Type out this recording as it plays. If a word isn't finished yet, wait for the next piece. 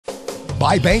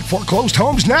Buy bank foreclosed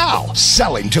homes now.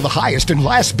 Selling to the highest and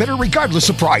last bidder regardless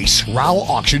of price. Rowell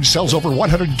Auction sells over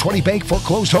 120 bank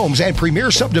foreclosed homes and premier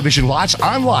subdivision lots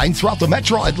online throughout the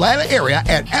metro Atlanta area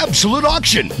at absolute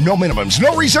auction. No minimums,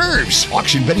 no reserves.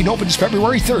 Auction bidding opens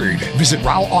February 3rd. Visit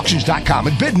RowellAuctions.com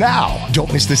and bid now.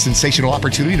 Don't miss this sensational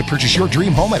opportunity to purchase your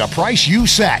dream home at a price you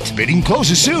set. Bidding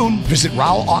closes soon. Visit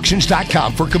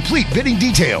RowellAuctions.com for complete bidding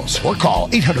details or call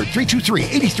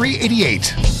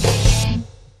 800-323-8388.